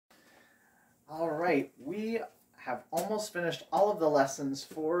All right, we have almost finished all of the lessons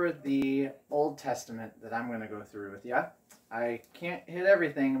for the Old Testament that I'm going to go through with you. I can't hit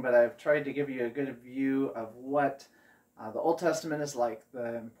everything, but I've tried to give you a good view of what the Old Testament is like,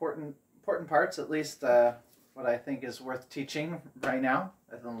 the important parts, at least what I think is worth teaching right now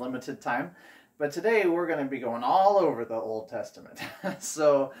at a limited time. But today we're going to be going all over the Old Testament,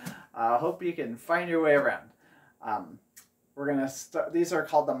 so I hope you can find your way around. We're going to start. These are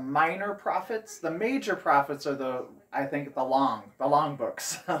called the minor prophets. The major prophets are I think the long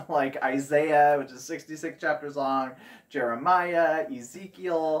books, like Isaiah, which is 66 chapters long, Jeremiah,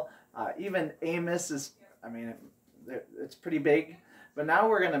 Ezekiel, even Amos is, it's pretty big. But now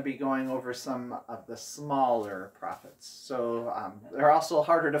we're going to be going over some of the smaller prophets. So they're also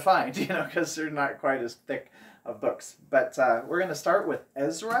harder to find, because they're not quite as thick of books. But we're going to start with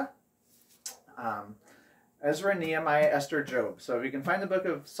Ezra. Ezra, Nehemiah, Esther, Job. So if you can find the book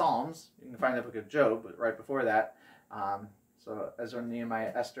of Psalms, you can find the book of Job right before that. So Ezra,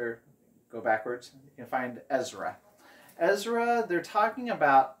 Nehemiah, Esther, go backwards. You can find Ezra. Ezra, they're talking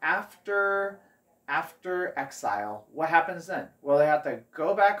about after exile. What happens then? Well, they have to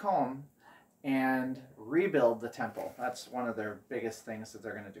go back home and rebuild the temple. That's one of their biggest things that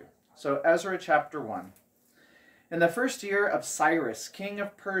they're going to do. So Ezra chapter 1. In the first year of Cyrus, king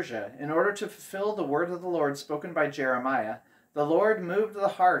of Persia, in order to fulfill the word of the Lord spoken by Jeremiah, the Lord moved the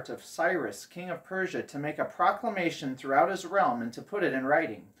heart of Cyrus, king of Persia, to make a proclamation throughout his realm and to put it in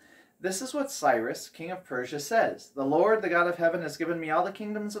writing. This is what Cyrus, king of Persia, says. The Lord, the God of heaven, has given me all the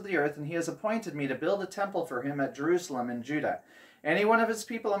kingdoms of the earth, and he has appointed me to build a temple for him at Jerusalem in Judah. Any one of his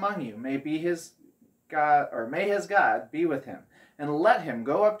people among you may his God be with him. And let him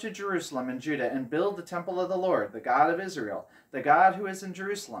go up to Jerusalem and Judah and build the temple of the Lord, the God of Israel, the God who is in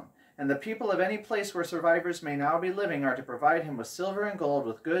Jerusalem. And the people of any place where survivors may now be living are to provide him with silver and gold,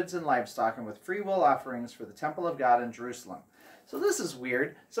 with goods and livestock, and with freewill offerings for the temple of God in Jerusalem. So this is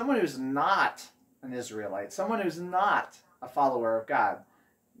weird. Someone who's not an Israelite, someone who's not a follower of God,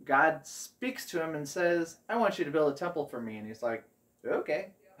 God speaks to him and says, I want you to build a temple for me. And he's like, okay.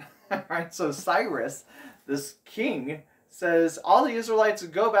 All right, so Cyrus, this king, says all the Israelites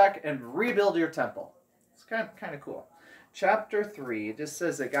go back and rebuild your temple. It's kind of cool. Chapter 3 just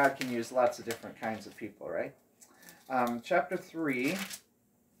says that God can use lots of different kinds of people, right? Chapter 3,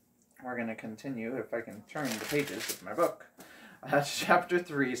 we're going to continue, if I can turn the pages of my book. Chapter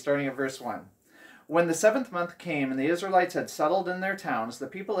 3, starting at verse 1. When the 7th month came and the Israelites had settled in their towns, the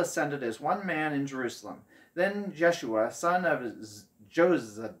people assembled as one man in Jerusalem. Then Jeshua, son of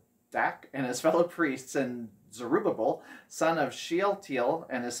Jozadak, and his fellow priests, and Zerubbabel, son of Shealtiel,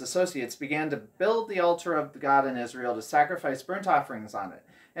 and his associates began to build the altar of God in Israel to sacrifice burnt offerings on it,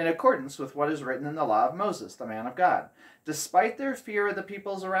 in accordance with what is written in the law of Moses, the man of God. Despite their fear of the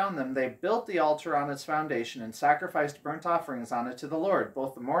peoples around them, they built the altar on its foundation and sacrificed burnt offerings on it to the Lord,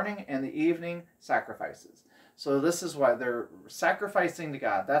 both the morning and the evening sacrifices. So this is why they're sacrificing to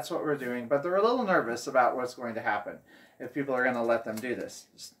God. That's what we're doing, but they're a little nervous about what's going to happen if people are going to let them do this.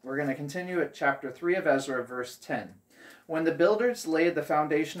 We're going to continue at chapter 3 of Ezra, verse 10. When the builders laid the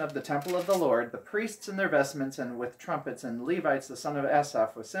foundation of the temple of the Lord, the priests in their vestments and with trumpets, and Levites the son of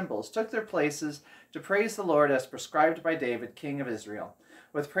Asaph with cymbals, took their places to praise the Lord as prescribed by David, king of Israel.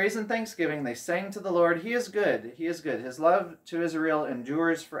 With praise and thanksgiving they sang to the Lord, He is good, He is good. His love to Israel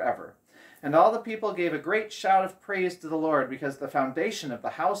endures forever. And all the people gave a great shout of praise to the Lord, because the foundation of the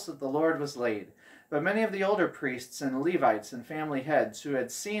house of the Lord was laid. But many of the older priests and Levites and family heads who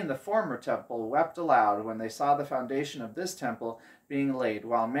had seen the former temple wept aloud when they saw the foundation of this temple being laid,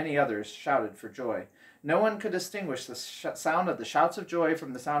 while many others shouted for joy. No one could distinguish the sound of the shouts of joy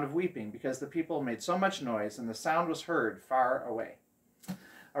from the sound of weeping, because the people made so much noise, and the sound was heard far away.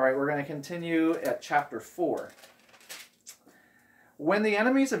 All right, we're going to continue at chapter 4. When the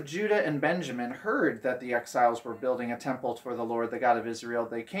enemies of Judah and Benjamin heard that the exiles were building a temple for the Lord, the God of Israel,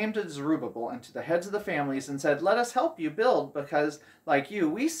 they came to Zerubbabel and to the heads of the families and said, Let us help you build, because, like you,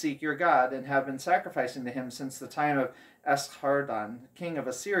 we seek your God and have been sacrificing to him since the time of Esarhaddon, king of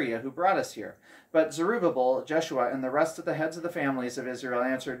Assyria, who brought us here. But Zerubbabel, Jeshua, and the rest of the heads of the families of Israel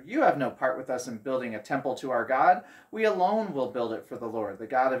answered, You have no part with us in building a temple to our God. We alone will build it for the Lord, the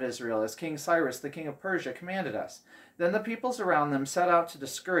God of Israel, as King Cyrus, the king of Persia, commanded us. Then the peoples around them set out to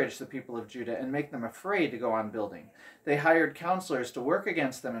discourage the people of Judah and make them afraid to go on building. They hired counselors to work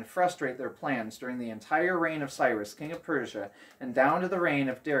against them and frustrate their plans during the entire reign of Cyrus, king of Persia, and down to the reign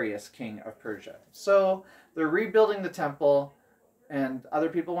of Darius, king of Persia. So they're rebuilding the temple, and other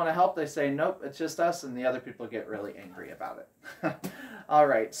people want to help. They say, nope, it's just us, and the other people get really angry about it. All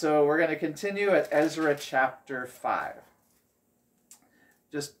right, so we're going to continue at Ezra chapter 5.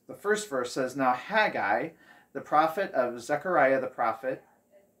 just the first verse says, "Now Haggai, the prophet of Zechariah the prophet,"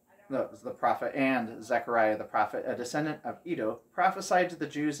 no, it was the prophet and Zechariah the prophet, a descendant of Iddo, prophesied to the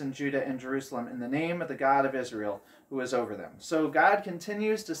Jews in Judah and Jerusalem in the name of the God of Israel, who is over them. So God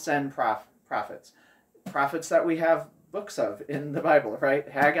continues to send prophets that we have books of in the Bible, right?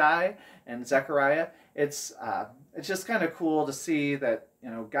 Haggai and Zechariah. It's just kind of cool to see that, you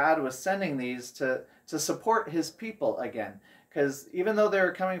know, God was sending these to support his people again. Because even though they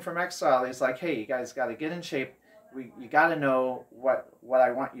were coming from exile, he's like, hey, you guys got to get in shape. You got to know what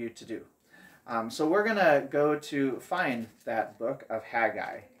I want you to do. So we're going to go to find that book of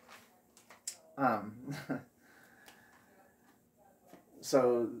Haggai.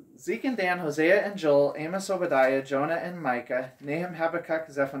 So Zeke and Dan, Hosea and Joel, Amos, Obadiah, Jonah and Micah, Nahum, Habakkuk,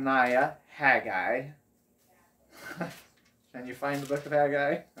 Zephaniah, Haggai. Can you find the book of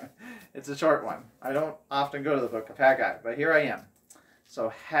Haggai? It's a short one. I don't often go to the book of Haggai, but here I am.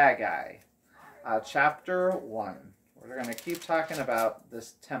 So Haggai, chapter 1. We're going to keep talking about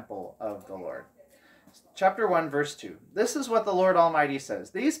this temple of the Lord. Chapter 1, verse 2. This is what the Lord Almighty says.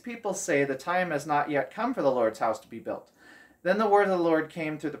 These people say the time has not yet come for the Lord's house to be built. Then the word of the Lord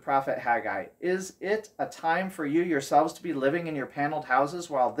came through the prophet Haggai. Is it a time for you yourselves to be living in your paneled houses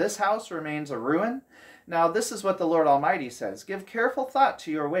while this house remains a ruin? Now this is what the Lord Almighty says. Give careful thought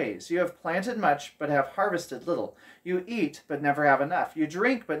to your ways. You have planted much, but have harvested little. You eat, but never have enough. You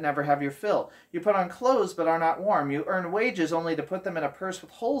drink, but never have your fill. You put on clothes, but are not warm. You earn wages only to put them in a purse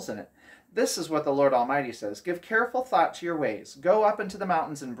with holes in it. This is what the Lord Almighty says. Give careful thought to your ways. Go up into the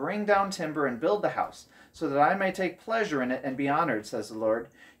mountains and bring down timber and build the house, so that I may take pleasure in it and be honored, says the Lord.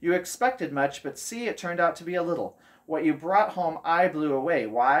 You expected much, but see, it turned out to be a little. What you brought home I blew away.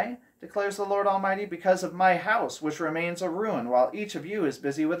 Why? Declares the Lord Almighty, because of my house, which remains a ruin, while each of you is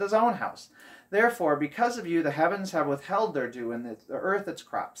busy with his own house. Therefore, because of you, the heavens have withheld their dew, and the earth its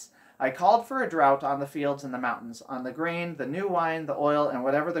crops. I called for a drought on the fields and the mountains, on the grain, the new wine, the oil, and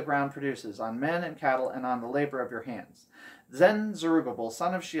whatever the ground produces, on men and cattle, and on the labor of your hands. Then Zerubbabel,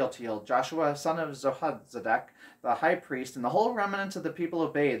 son of Shealtiel, Joshua, son of Zohadzedek, the high priest, and the whole remnant of the people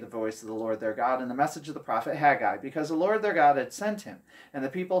obeyed the voice of the Lord their God and the message of the prophet Haggai, because the Lord their God had sent him, and the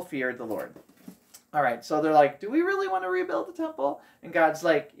people feared the Lord. All right, so they're like, do we really want to rebuild the temple? And God's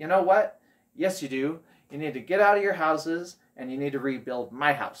like, you know what? Yes, you do. You need to get out of your houses, and you need to rebuild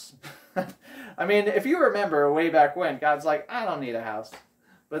my house. I mean, if you remember way back when, God's like, I don't need a house.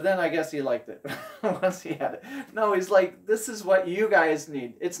 But then I guess he liked it once he had it. No, he's like, this is what you guys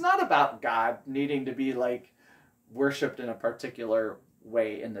need. It's not about God needing to be like worshipped in a particular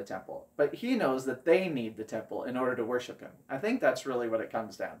way in the temple. But he knows that they need the temple in order to worship him. I think that's really what it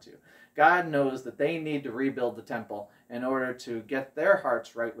comes down to. God knows that they need to rebuild the temple in order to get their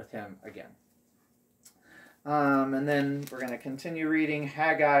hearts right with him again. And then we're going to continue reading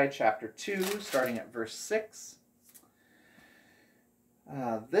Haggai chapter 2, starting at verse 6.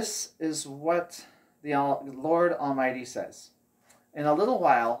 This is what the Lord Almighty says. In a little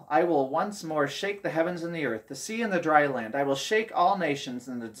while, I will once more shake the heavens and the earth, the sea and the dry land. I will shake all nations,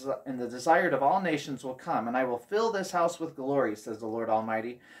 and the desired of all nations will come, and I will fill this house with glory, says the Lord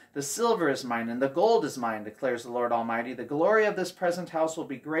Almighty. The silver is mine, and the gold is mine, declares the Lord Almighty. The glory of this present house will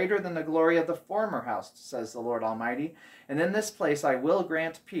be greater than the glory of the former house, says the Lord Almighty. And in this place I will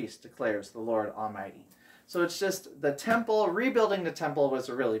grant peace, declares the Lord Almighty. So it's just the temple, rebuilding the temple was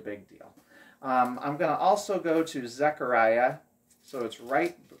a really big deal. I'm going to also go to Zechariah. So it's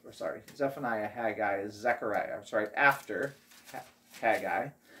Zephaniah, Haggai, Zechariah. after Haggai.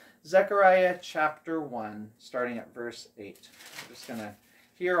 Zechariah chapter 1, starting at verse 8. We're just going to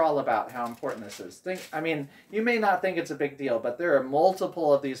hear all about how important this is. You may not think it's a big deal, but there are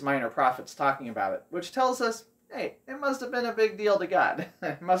multiple of these minor prophets talking about it, which tells us, hey, it must have been a big deal to God.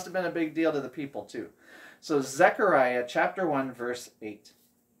 It must have been a big deal to the people too. So Zechariah chapter 1, verse 8.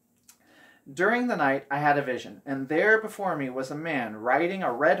 During the night I had a vision, and there before me was a man riding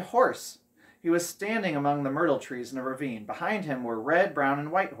a red horse. He was standing among the myrtle trees in a ravine. Behind him were red, brown,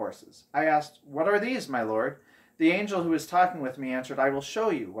 and white horses. I asked, "What are these, my lord?" The angel who was talking with me answered, "I will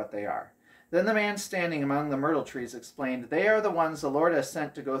show you what they are." Then the man standing among the myrtle trees explained, "They are the ones the Lord has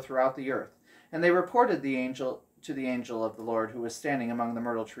sent to go throughout the earth." And they reported to the angel of the Lord who was standing among the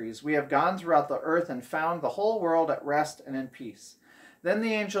myrtle trees, "We have gone throughout the earth and found the whole world at rest and in peace." Then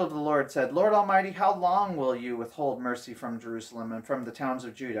the angel of the Lord said, "Lord Almighty, how long will you withhold mercy from Jerusalem and from the towns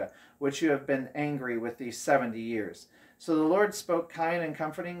of Judah, which you have been angry with these 70 years? So the Lord spoke kind and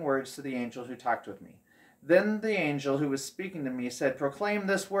comforting words to the angel who talked with me. Then the angel who was speaking to me said, "Proclaim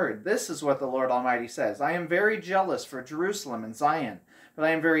this word. This is what the Lord Almighty says. I am very jealous for Jerusalem and Zion, but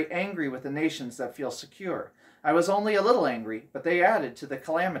I am very angry with the nations that feel secure. I was only a little angry, but they added to the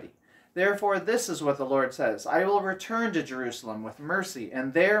calamity. Therefore this is what the Lord says, I will return to Jerusalem with mercy,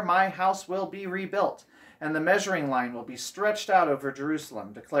 and there my house will be rebuilt, and the measuring line will be stretched out over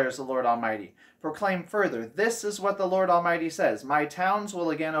Jerusalem, declares the Lord Almighty. Proclaim further, this is what the Lord Almighty says, my towns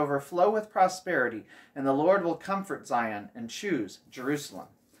will again overflow with prosperity, and the Lord will comfort Zion and choose Jerusalem.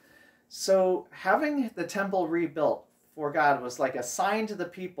 So having the temple rebuilt for God was like a sign to the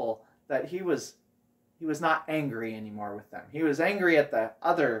people that he was not angry anymore with them. He was angry at the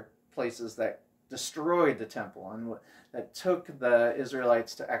other places that destroyed the temple and that took the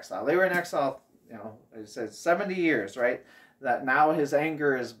Israelites to exile. They were in exile, it says 70 years, right? That now his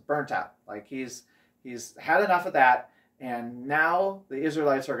anger is burnt out. Like he's had enough of that, and now the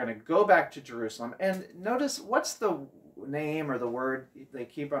Israelites are going to go back to Jerusalem. And notice, what's the name or the word they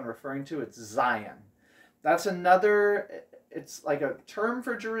keep on referring to? It's Zion. That's another, it's like a term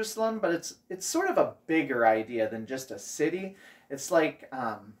for Jerusalem, but it's sort of a bigger idea than just a city. It's like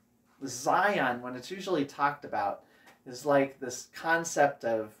Zion, when it's usually talked about, is like this concept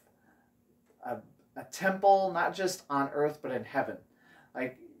of a temple, not just on earth, but in heaven.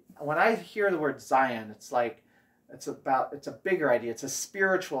 Like when I hear the word Zion, it's like, it's a bigger idea. It's a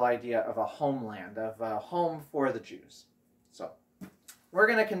spiritual idea of a homeland, of a home for the Jews. So we're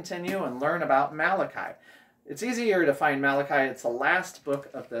going to continue and learn about Malachi. It's easier to find Malachi. It's the last book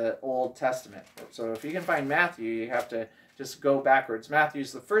of the Old Testament. So if you can find Matthew, you have to just go backwards.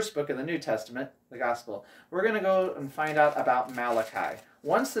 Matthew's the first book of the New Testament, the Gospel. We're going to go and find out about Malachi.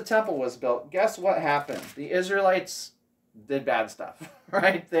 Once the temple was built, guess what happened? The Israelites did bad stuff,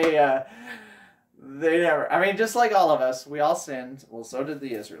 right? They never, I mean, just like all of us, we all sinned. Well, so did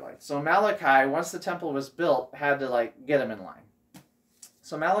the Israelites. So Malachi, once the temple was built, had to get them in line.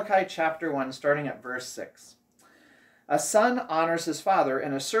 So Malachi chapter 1, starting at verse 6. A son honors his father,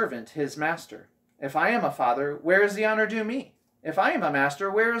 and a servant his master. If I am a father, where is the honor due me? If I am a master,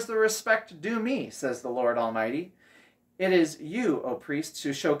 where is the respect due me, says the Lord Almighty? It is you, O priests,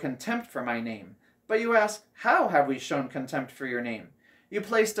 who show contempt for my name. But you ask, how have we shown contempt for your name? You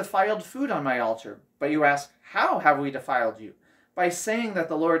place defiled food on my altar. But you ask, how have we defiled you? By saying that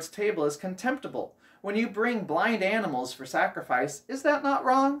the Lord's table is contemptible. When you bring blind animals for sacrifice, is that not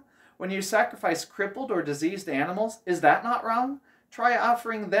wrong? When you sacrifice crippled or diseased animals, is that not wrong? Try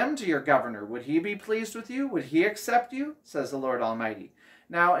offering them to your governor. Would he be pleased with you? Would he accept you? Says the Lord Almighty.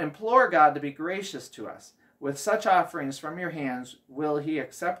 Now implore God to be gracious to us. With such offerings from your hands, will he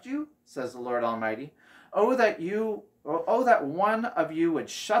accept you? Says the Lord Almighty. Oh, that one of you would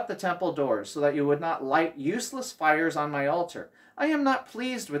shut the temple doors, so that you would not light useless fires on my altar. I am not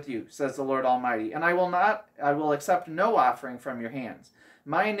pleased with you, says the Lord Almighty, and I will accept no offering from your hands.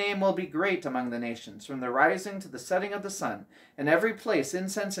 My name will be great among the nations, from the rising to the setting of the sun. In every place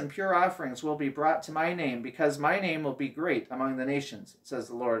incense and pure offerings will be brought to my name, because my name will be great among the nations, says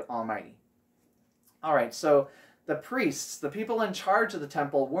the Lord Almighty. All right, so the priests, the people in charge of the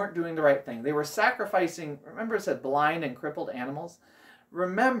temple, weren't doing the right thing. They were sacrificing, remember it said blind and crippled animals?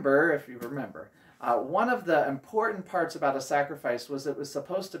 Remember, if you remember, one of the important parts about a sacrifice was it was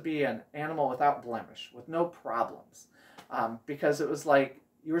supposed to be an animal without blemish, with no problems. Because it was like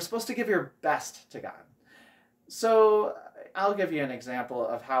you were supposed to give your best to God. So I'll give you an example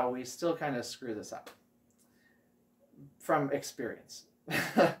of how we still kind of screw this up from experience.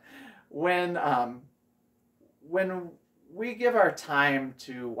 When we give our time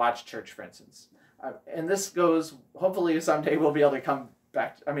to watch church, for instance, and this goes, hopefully someday we'll be able to come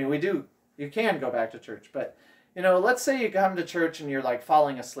back. You can go back to church, but let's say you come to church and you're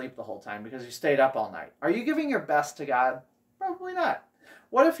falling asleep the whole time because you stayed up all night. Are you giving your best to God? Probably not.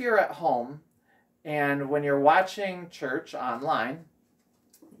 What if you're at home and when you're watching church online,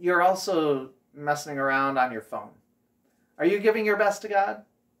 you're also messing around on your phone? Are you giving your best to God?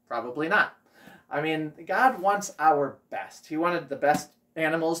 Probably not. I mean, God wants our best. He wanted the best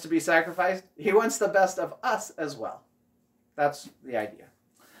animals to be sacrificed. He wants the best of us as well. That's the idea.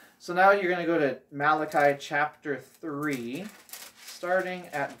 So now you're going to go to Malachi chapter 3, starting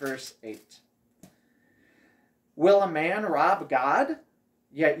at verse 8. Will a man rob God?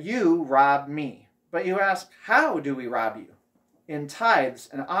 Yet you rob me. But you ask, how do we rob you? In tithes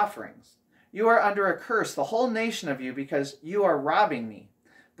and offerings. You are under a curse, the whole nation of you, because you are robbing me.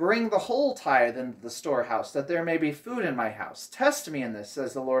 Bring the whole tithe into the storehouse, that there may be food in my house. Test me in this,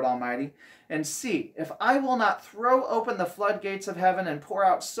 says the Lord Almighty, and see if I will not throw open the floodgates of heaven and pour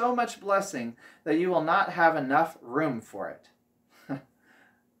out so much blessing that you will not have enough room for it.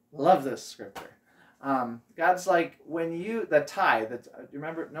 Love this scripture. God's like, the tithe, you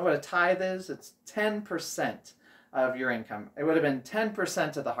know what a tithe is? It's 10% of your income. It would have been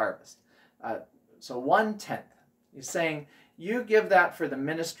 10% of the harvest. So 1/10. He's saying, you give that for the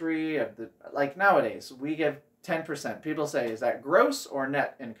ministry of the, like nowadays, we give 10%. People say, is that gross or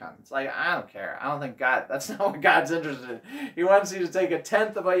net income? It's like, I don't care. I don't think God, that's not what God's interested in. He wants you to take a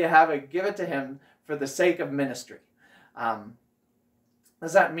tenth of what you have and give it to him for the sake of ministry.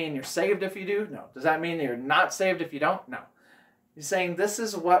 Does that mean you're saved if you do? No. Does that mean you're not saved if you don't? No. He's saying this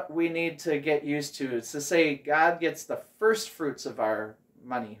is what we need to get used to. It's to say God gets the first fruits of our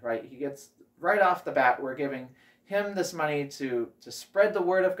money, right? He gets, right off the bat, we're giving him this money to spread the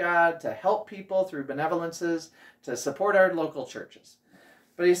word of God, to help people through benevolences, to support our local churches.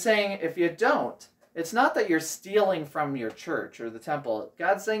 But he's saying if you don't, it's not that you're stealing from your church or the temple.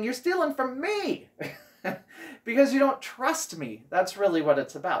 God's saying you're stealing from me. Because you don't trust me. That's really what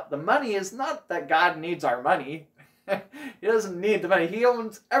it's about. The money is not that God needs our money. He doesn't need the money. He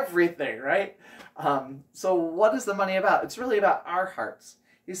owns everything, right? So what is the money about? It's really about our hearts.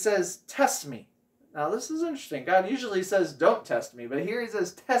 He says, test me. Now this is interesting. God usually says, don't test me. But here he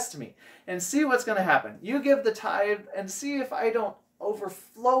says, test me and see what's going to happen. You give the tithe and see if I don't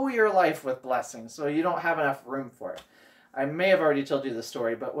overflow your life with blessings so you don't have enough room for it. I may have already told you the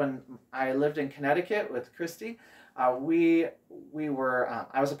story, but when I lived in Connecticut with Christy, I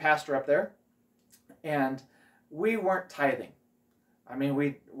was a pastor up there, and we weren't tithing. I mean,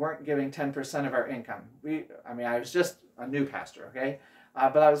 we weren't giving 10% of our income. I was just a new pastor, okay?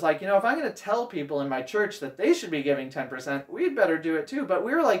 But I was like, if I'm going to tell people in my church that they should be giving 10%, we'd better do it too. But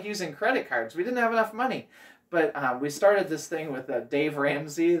we were like using credit cards. We didn't have enough money. But we started this thing with Dave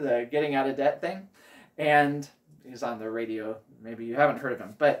Ramsey, the getting out of debt thing, and he's on the radio. Maybe you haven't heard of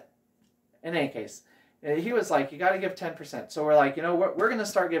him. But in any case, he was like, you got to give 10%. So we're like, we're going to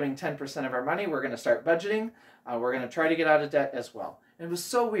start giving 10% of our money. We're going to start budgeting. We're going to try to get out of debt as well. And it was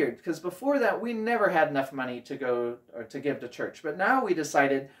so weird because before that, we never had enough money to go or to give to church. But now we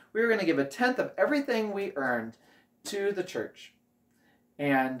decided we were going to give a tenth of everything we earned to the church.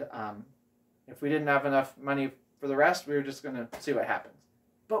 And if we didn't have enough money for the rest, we were just going to see what happens.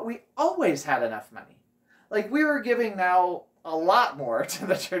 But we always had enough money. Like, we were giving now a lot more to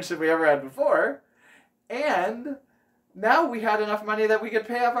the church than we ever had before. And now we had enough money that we could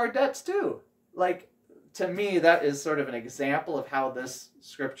pay off our debts too. Like, to me, that is sort of an example of how this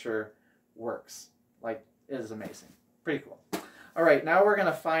scripture works. Like, it is amazing. Pretty cool. All right, now we're going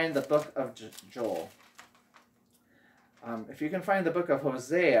to find the book of Joel. If you can find the book of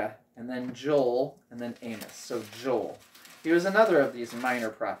Hosea, and then Joel, and then Amos. So Joel. He was another of these minor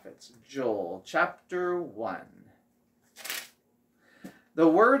prophets. Joel, chapter 1. The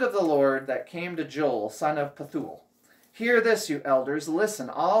word of the Lord that came to Joel, son of Pethuel. Hear this, you elders. Listen,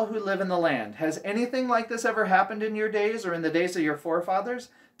 all who live in the land. Has anything like this ever happened in your days or in the days of your forefathers?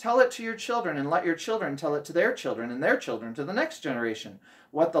 Tell it to your children, and let your children tell it to their children, and their children to the next generation.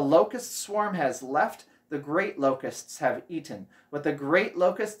 What the locust swarm has left, the great locusts have eaten. What the great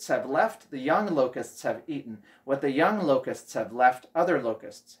locusts have left, the young locusts have eaten. What the young locusts have left, other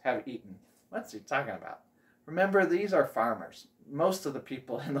locusts have eaten. What's he talking about? Remember, these are farmers. Most of the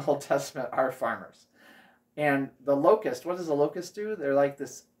people in the Old Testament are farmers. And the locust, what does a locust do? They're like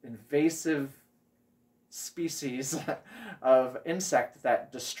this invasive species of insect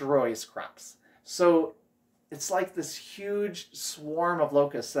that destroys crops. So it's like this huge swarm of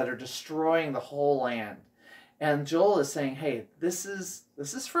locusts that are destroying the whole land. And Joel is saying, hey, this is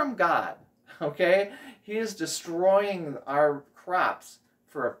from God, okay? He is destroying our crops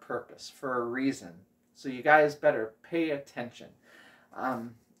for a purpose, for a reason. So you guys better pay attention.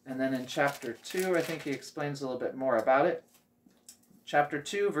 And then in chapter 2, I think he explains a little bit more about it. Chapter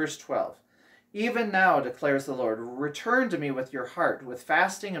 2, verse 12. Even now, declares the Lord, return to me with your heart, with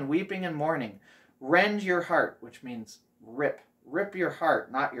fasting and weeping and mourning. Rend your heart, which means rip. Rip your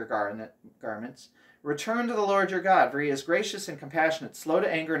heart, not your garments. Return to the Lord your God, for he is gracious and compassionate, slow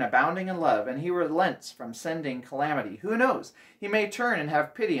to anger and abounding in love, and he relents from sending calamity. Who knows? He may turn and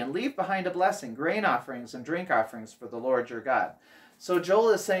have pity and leave behind a blessing, grain offerings and drink offerings for the Lord your God. So Joel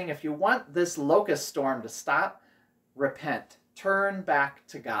is saying, if you want this locust storm to stop, repent. Turn back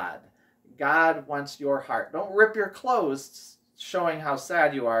to God. God wants your heart. Don't rip your clothes, showing how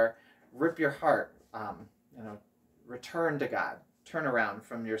sad you are. Rip your heart. Return to God. Turn around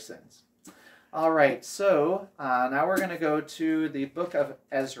from your sins. All right, so now we're going to go to the book of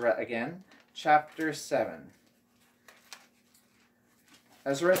Ezra again, chapter 7.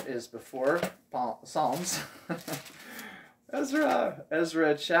 Ezra is before Psalms.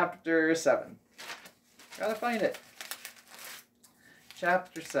 Ezra chapter 7. Gotta find it.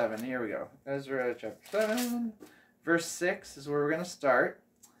 Chapter 7, here we go. Ezra chapter 7, verse 6 is where we're going to start.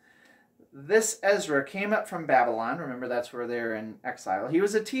 This Ezra came up from Babylon. Remember, that's where they're in exile. He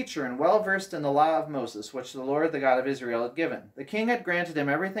was a teacher and well versed in the law of Moses, which the Lord, the God of Israel, had given. The king had granted him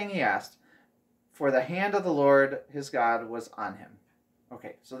everything he asked, for the hand of the Lord his God was on him.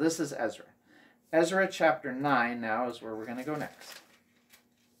 Okay, so this is Ezra. Ezra chapter 9 now is where we're going to go next.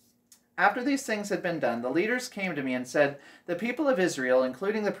 After these things had been done, the leaders came to me and said, "The people of Israel,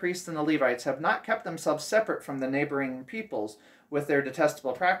 including the priests and the Levites, have not kept themselves separate from the neighboring peoples with their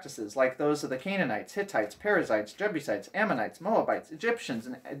detestable practices, like those of the Canaanites, Hittites, Perizzites, Jebusites, Ammonites, Moabites, Egyptians,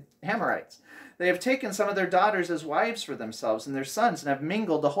 and Amorites. They have taken some of their daughters as wives for themselves and their sons, and have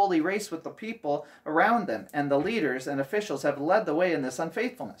mingled the holy race with the people around them, and the leaders and officials have led the way in this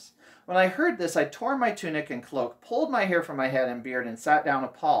unfaithfulness." When I heard this, I tore my tunic and cloak, pulled my hair from my head and beard, and sat down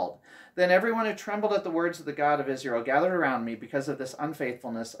appalled. Then everyone who trembled at the words of the God of Israel gathered around me because of this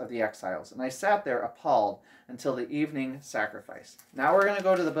unfaithfulness of the exiles. And I sat there appalled until the evening sacrifice. Now we're going to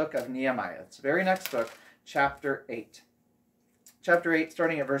go to the book of Nehemiah. It's the very next book, chapter 8. Chapter 8,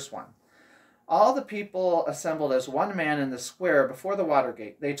 starting at verse 1. All the people assembled as one man in the square before the water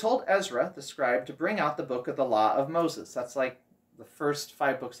gate. They told Ezra, the scribe, to bring out the book of the law of Moses. That's like the first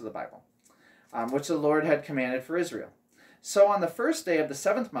 5 books of the Bible, which the Lord had commanded for Israel. So on the first day of the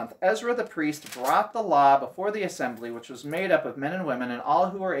 7th month, Ezra the priest brought the law before the assembly, which was made up of men and women and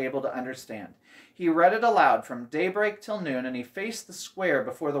all who were able to understand. He read it aloud from daybreak till noon, and he faced the square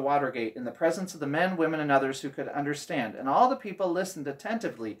before the water gate in the presence of the men, women, and others who could understand. And all the people listened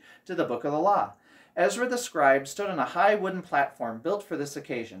attentively to the book of the law. Ezra the scribe stood on a high wooden platform built for this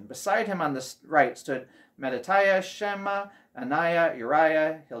occasion. Beside him on the right stood Mattithiah, Shema, Ananiah,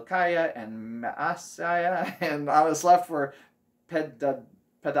 Uriah, Hilkiah, and Maaseiah, and on his left were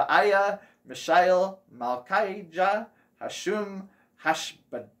Pedaiah, Mishael, Malchijah, Hashum,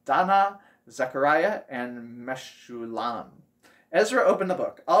 Hashbaddanah, Zechariah, and Meshullam. Ezra opened the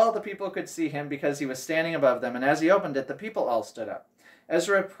book. All the people could see him because he was standing above them, and as he opened it, the people all stood up.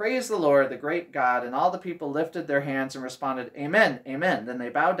 Ezra praised the Lord, the great God, and all the people lifted their hands and responded, "Amen, amen." Then they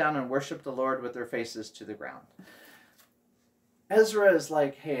bowed down and worshipped the Lord with their faces to the ground. Ezra is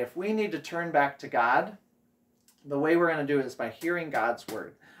like, hey, if we need to turn back to God, the way we're going to do it is by hearing God's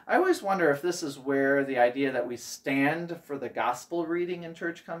word. I always wonder if this is where the idea that we stand for the gospel reading in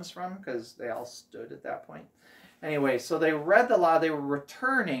church comes from, because they all stood at that point. Anyway, so they read the law. They were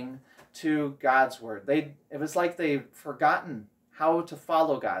returning to God's word. It was like they'd forgotten how to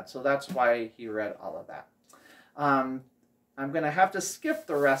follow God. So that's why he read all of that. I'm going to have to skip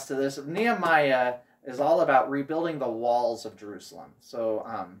the rest of this. Nehemiah is all about rebuilding the walls of Jerusalem. So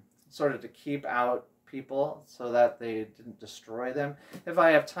sort of to keep out people so that they didn't destroy them. If I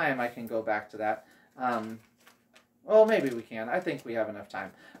have time, I can go back to that. Well, maybe we can. I think we have enough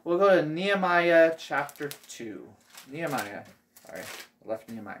time. We'll go to Nehemiah chapter 2. Nehemiah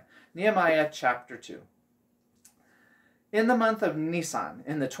chapter 2. In the month of Nisan,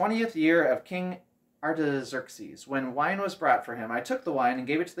 in the 20th year of King Artaxerxes, when wine was brought for him, I took the wine and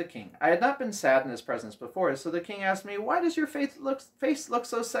gave it to the king. I had not been sad in his presence before, so the king asked me, "Why does your face look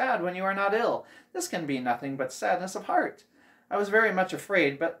so sad when you are not ill? This can be nothing but sadness of heart." I was very much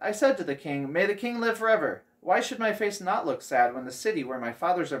afraid, but I said to the king, "May the king live forever. Why should my face not look sad when the city where my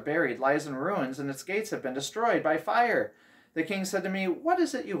fathers are buried lies in ruins and its gates have been destroyed by fire?" The king said to me, "What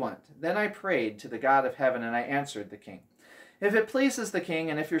is it you want?" Then I prayed to the God of heaven, and I answered the king, "If it pleases the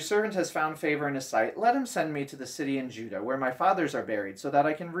king, and if your servant has found favor in his sight, let him send me to the city in Judah, where my fathers are buried, so that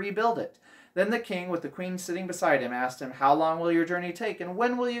I can rebuild it." Then the king, with the queen sitting beside him, asked him, "How long will your journey take, and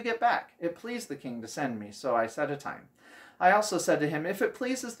when will you get back?" It pleased the king to send me, so I set a time. I also said to him, "If it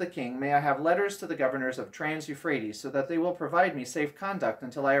pleases the king, may I have letters to the governors of Trans-Euphrates, so that they will provide me safe conduct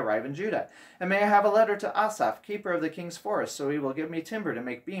until I arrive in Judah? And may I have a letter to Asaph, keeper of the king's forest, so he will give me timber to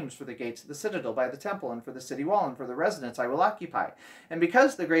make beams for the gates of the citadel by the temple, and for the city wall, and for the residence I will occupy." And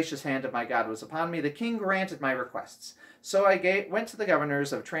because the gracious hand of my God was upon me, the king granted my requests. So I went to the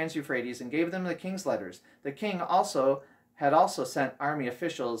governors of Trans-Euphrates and gave them the king's letters. The king had also sent army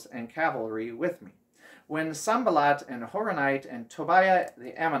officials and cavalry with me. When Sanballat and Horonite and Tobiah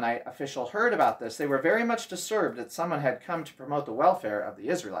the Ammonite official heard about this, they were very much disturbed that someone had come to promote the welfare of the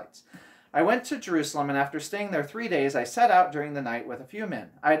Israelites. I went to Jerusalem, and after staying there 3 days, I set out during the night with a few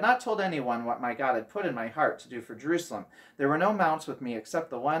men. I had not told anyone what my God had put in my heart to do for Jerusalem. There were no mounts with me except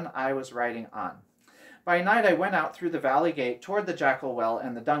the one I was riding on. By night I went out through the valley gate toward the jackal well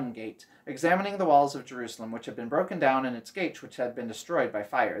and the dung gate, examining the walls of Jerusalem, which had been broken down, and its gates, which had been destroyed by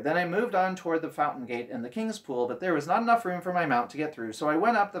fire. Then I moved on toward the fountain gate and the king's pool, but there was not enough room for my mount to get through, so I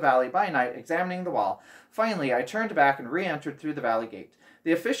went up the valley by night, examining the wall. Finally, I turned back and re-entered through the valley gate.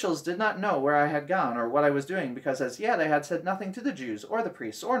 The officials did not know where I had gone or what I was doing, because as yet I had said nothing to the Jews, or the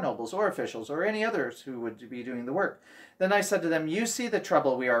priests, or nobles, or officials, or any others who would be doing the work. Then I said to them, "You see the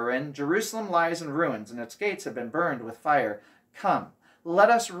trouble we are in. Jerusalem lies in ruins, and its gates have been burned with fire. Come,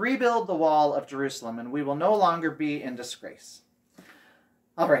 let us rebuild the wall of Jerusalem, and we will no longer be in disgrace."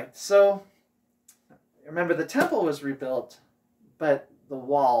 All right, so remember, the temple was rebuilt, but the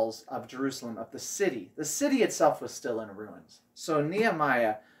walls of Jerusalem, of the city itself was still in ruins. So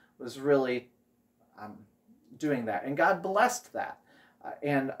Nehemiah was really doing that, and God blessed that.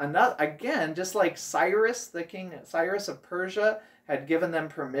 And another, again, just like Cyrus, the king Cyrus of Persia, had given them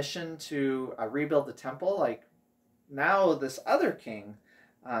permission to rebuild the temple, like now this other king,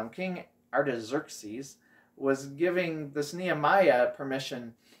 King Artaxerxes, was giving this Nehemiah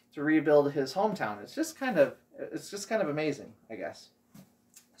permission to rebuild his hometown. It's just kind of amazing, I guess.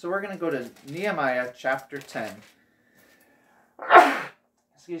 So we're going to go to Nehemiah chapter 10.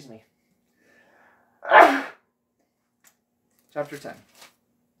 Excuse me. Chapter 10.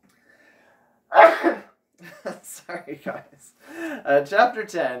 Sorry, guys. Chapter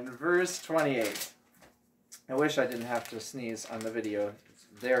 10, verse 28. I wish I didn't have to sneeze on the video. It's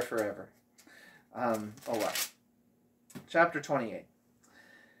there forever. Oh well. Chapter 28.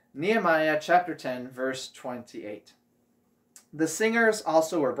 Nehemiah chapter 10, verse 28. The singers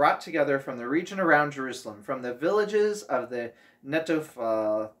also were brought together from the region around Jerusalem, from the villages of the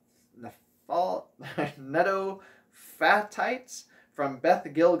Netophatites, from Beth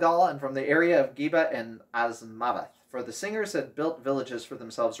Gilgal, and from the area of Geba and Azmaveth. For the singers had built villages for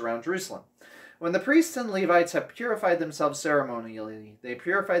themselves around Jerusalem. When the priests and Levites had purified themselves ceremonially, they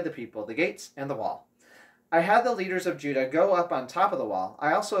purified the people, the gates, and the wall. I had the leaders of Judah go up on top of the wall.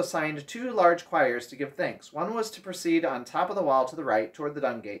 I also assigned 2 large choirs to give thanks. One was to proceed on top of the wall to the right, toward the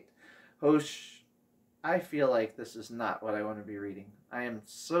dung gate. I feel like this is not what I want to be reading. I am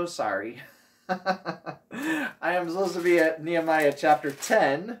so sorry. I am supposed to be at Nehemiah chapter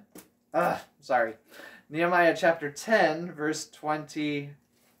 10. Sorry. Nehemiah chapter 10, verse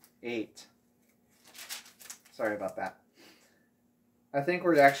 28. Sorry about that. I think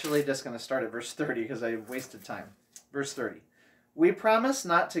we're actually just going to start at verse 30 because I wasted time. Verse 30. We promise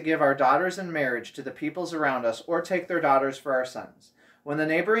not to give our daughters in marriage to the peoples around us or take their daughters for our sons. When the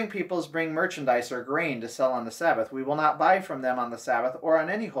neighboring peoples bring merchandise or grain to sell on the Sabbath, we will not buy from them on the Sabbath or on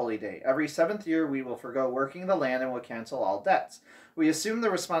any holy day. Every 7th year we will forgo working the land and will cancel all debts. We assume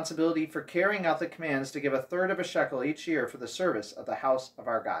the responsibility for carrying out the commands to give 1/3 of a shekel each year for the service of the house of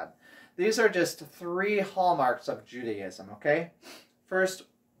our God. These are just 3 hallmarks of Judaism, okay? First,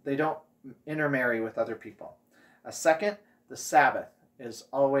 they don't intermarry with other people. Second, the Sabbath is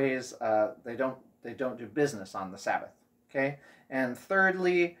always, they don't do business on the Sabbath, okay? And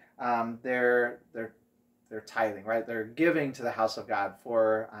thirdly, they're tithing, right? They're giving to the house of God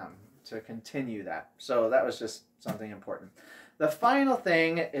for to continue that. So that was just something important. The final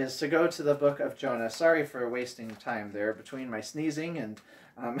thing is to go to the book of Jonah. Sorry for wasting time there between my sneezing and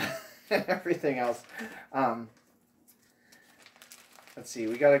everything else. Let's see,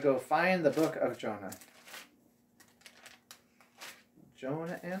 we got to go find the book of Jonah.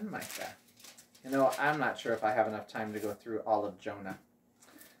 Jonah and Micah. You know, I'm not sure if I have enough time to go through all of Jonah.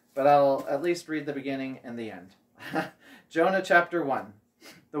 But I'll at least read the beginning and the end. Jonah chapter 1.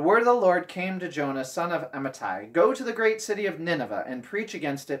 The word of the Lord came to Jonah, son of Amittai. Go to the great city of Nineveh and preach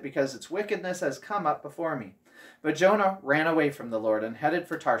against it, because its wickedness has come up before me. But Jonah ran away from the Lord and headed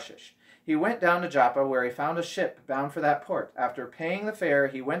for Tarshish. He went down to Joppa, where he found a ship bound for that port. After paying the fare,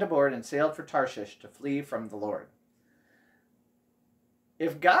 he went aboard and sailed for Tarshish to flee from the Lord.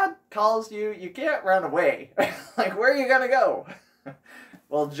 If God calls you, you can't run away. Like, where are you going to go?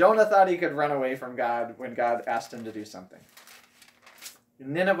 Well, Jonah thought he could run away from God when God asked him to do something.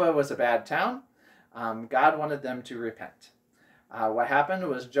 Nineveh was a bad town. God wanted them to repent. What happened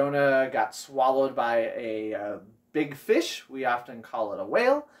was Jonah got swallowed by a big fish. We often call it a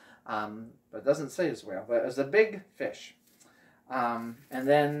whale. But it doesn't say it's a whale, but it was a big fish. And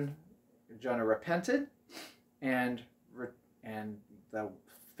then Jonah repented, and the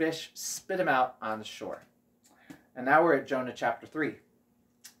fish spit him out on the shore. And now we're at Jonah chapter 3.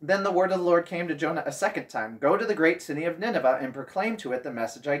 Then the word of the Lord came to Jonah a second time. Go to the great city of Nineveh and proclaim to it the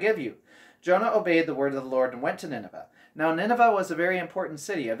message I give you. Jonah obeyed the word of the Lord and went to Nineveh. Now Nineveh was a very important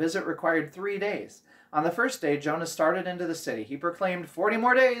city. A visit required 3 days. On the first day, Jonah started into the city. He proclaimed, 40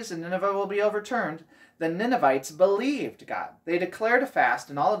 more days and Nineveh will be overturned. The Ninevites believed God. They declared a fast,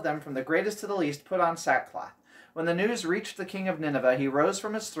 and all of them, from the greatest to the least, put on sackcloth. When the news reached the king of Nineveh, he rose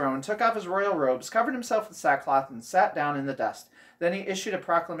from his throne, took off his royal robes, covered himself with sackcloth, and sat down in the dust. Then he issued a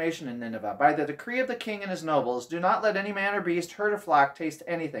proclamation in Nineveh. By the decree of the king and his nobles, do not let any man or beast, herd or flock taste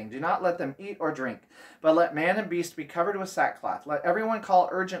anything. Do not let them eat or drink. But let man and beast be covered with sackcloth. Let everyone call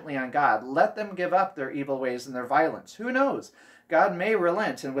urgently on God. Let them give up their evil ways and their violence. Who knows? God may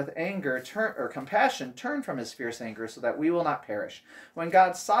relent and with anger or compassion turn from his fierce anger so that we will not perish. When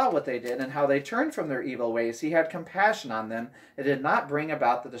God saw what they did and how they turned from their evil ways, he had compassion on them. It did not bring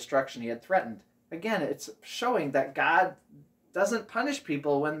about the destruction he had threatened. Again, it's showing that God doesn't punish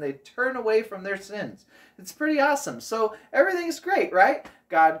people when they turn away from their sins. It's pretty awesome. So everything's great, right?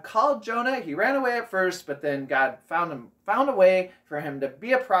 God called Jonah. He ran away at first, but then God found a way for him to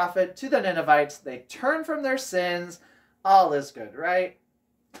be a prophet to the Ninevites. They turned from their sins. All is good, right?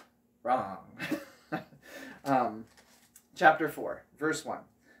 Wrong. Chapter 4, verse 1.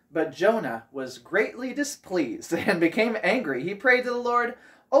 But Jonah was greatly displeased and became angry. He prayed to the Lord,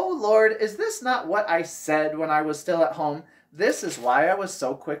 "O Lord, is this not what I said when I was still at home? This is why I was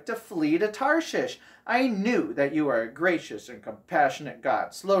so quick to flee to Tarshish. I knew that you are a gracious and compassionate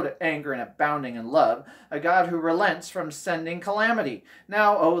God, slow to anger and abounding in love, a God who relents from sending calamity.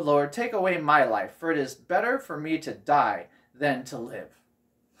 Now, O Lord, take away my life, for it is better for me to die than to live."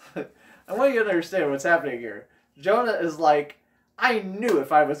 I want you to understand what's happening here. Jonah is like, I knew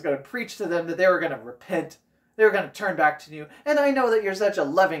if I was going to preach to them that they were going to repent, they were going to turn back to you, and I know that you're such a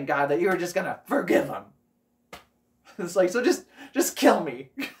loving God that you were just going to forgive them. It's like, so just kill me.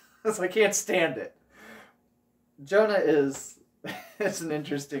 It's like, I can't stand it. Jonah is an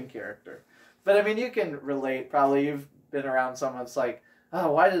interesting character. But I mean, you can relate. Probably you've been around someone that's like,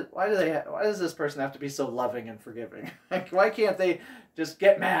 oh, why does this person have to be so loving and forgiving? Like, why can't they just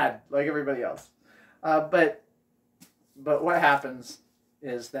get mad like everybody else? But what happens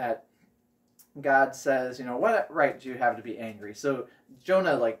is that God says, you know, what right do you have to be angry? So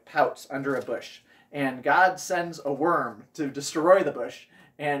Jonah like pouts under a bush, and God sends a worm to destroy the bush.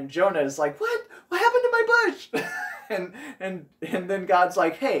 And Jonah is like, what? What happened to my bush? and then God's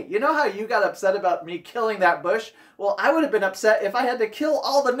like, hey, you know how you got upset about me killing that bush? Well, I would have been upset if I had to kill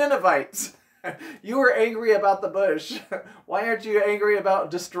all the Ninevites. You were angry about the bush. Why aren't you angry about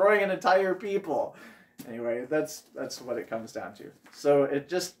destroying an entire people? Anyway, that's what it comes down to. So it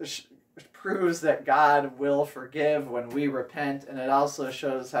just proves that God will forgive when we repent, and it also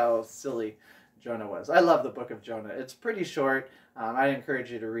shows how silly Jonah was. I love the book of Jonah. It's pretty short. I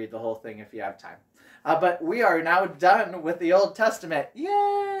encourage you to read the whole thing if you have time. But we are now done with the Old Testament.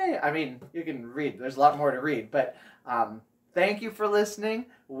 Yay! I mean, you can read. There's a lot more to read. But thank you for listening.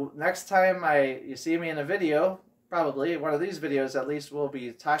 Next time you see me in a video, probably one of these videos at least, we'll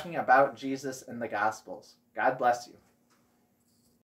be talking about Jesus and the Gospels. God bless you.